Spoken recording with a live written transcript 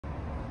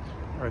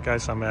Alright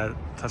guys, I'm at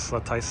Tesla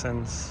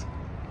Tyson's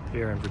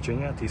here in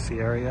Virginia, DC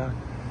area.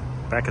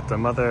 Back at the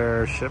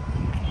mothership.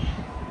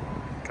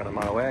 Got a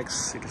Model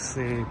X, you can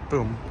see,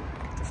 boom,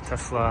 this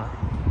Tesla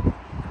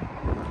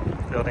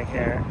building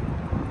here.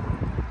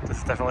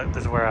 This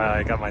is where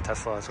I got my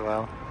Tesla as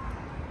well.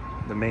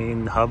 The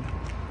main hub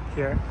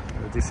here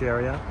in the DC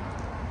area.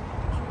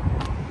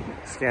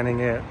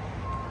 Scanning it,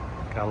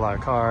 got a lot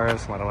of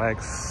cars, Model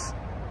X,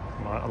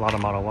 a lot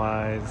of Model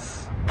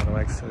Ys, Model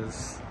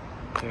X's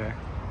here.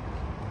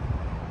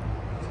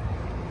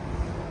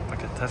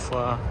 Look at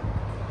Tesla.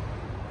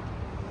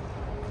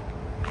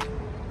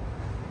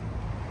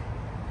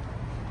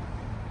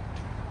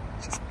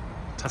 Just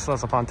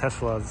Teslas upon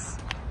Teslas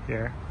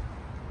here.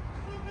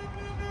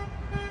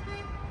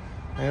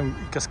 I'm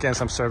just getting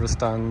some service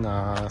done,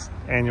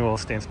 annual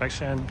state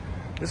inspection.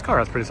 This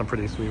car has some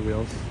pretty sweet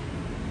wheels.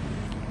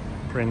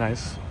 Pretty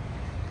nice.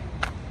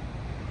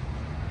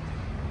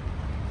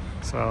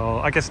 So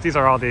I guess these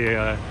are all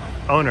the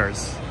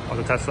owners of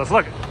the Teslas.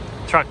 Look,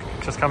 truck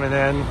just coming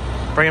in,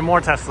 bringing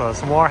more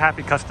Teslas. More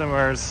happy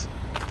customers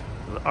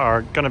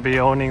are gonna be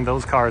owning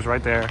those cars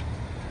right there.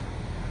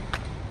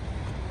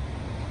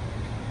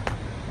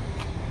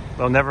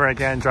 They'll never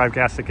again drive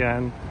gas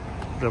again.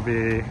 They'll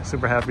be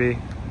super happy.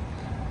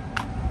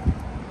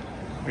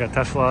 We got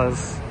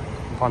Teslas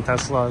upon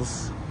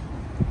Teslas.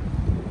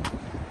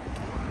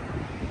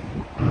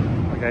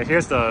 Okay,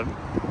 here's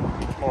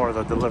more of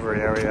the delivery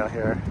area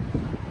here.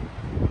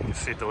 You can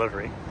see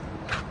delivery.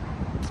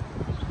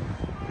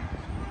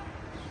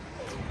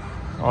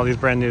 All these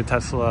brand new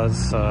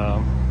Teslas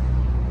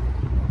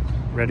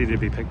ready to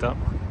be picked up.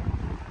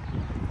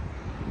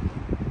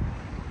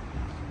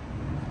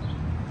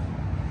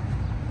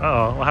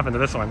 Uh-oh, what happened to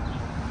this one?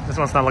 This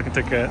one's not looking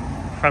too good.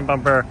 Front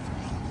bumper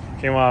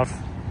came off.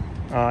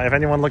 If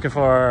anyone looking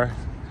for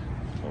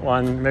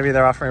one, maybe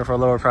they're offering for a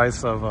lower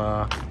price of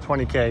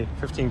 20K,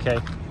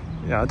 15K.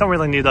 Yeah, I don't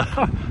really need the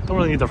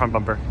front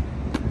bumper.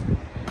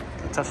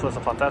 Teslas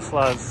upon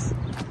Teslas.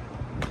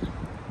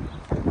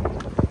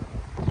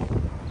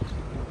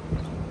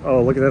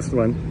 Oh, look at this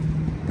one.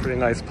 Pretty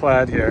nice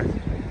plaid here.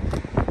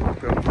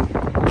 Boom.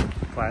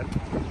 Plaid.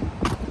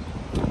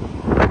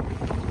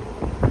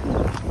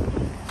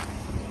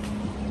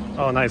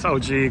 Oh, nice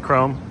OG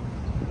chrome.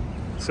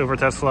 Silver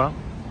Tesla.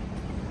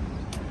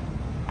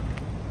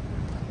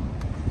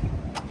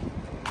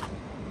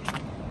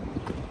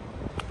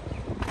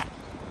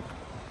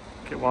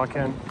 Keep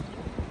walking.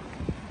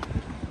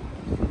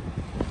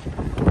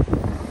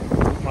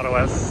 Model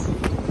S.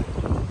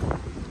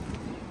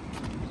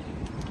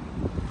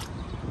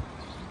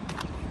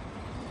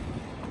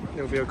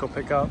 New vehicle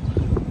pickup.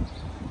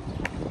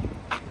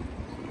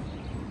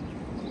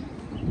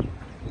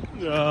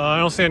 I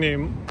don't see any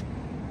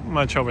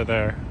much over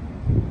there.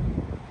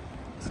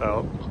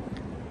 So,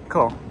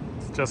 cool.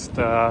 It's just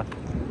Teslas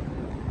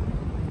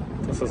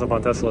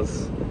upon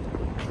Teslas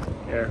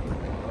here.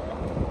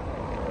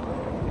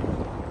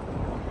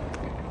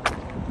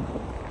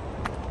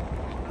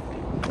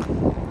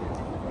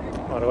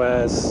 Model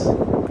S,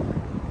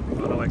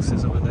 Model X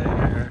is over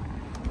there.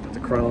 Got the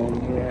chrome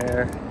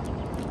here.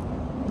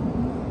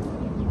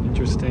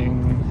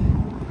 Interesting.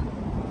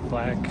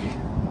 Black.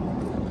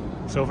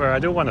 Silver. I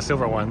do want a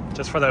silver one,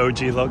 just for the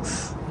OG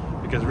looks,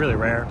 because it's really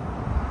rare.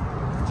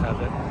 Let's have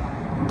it.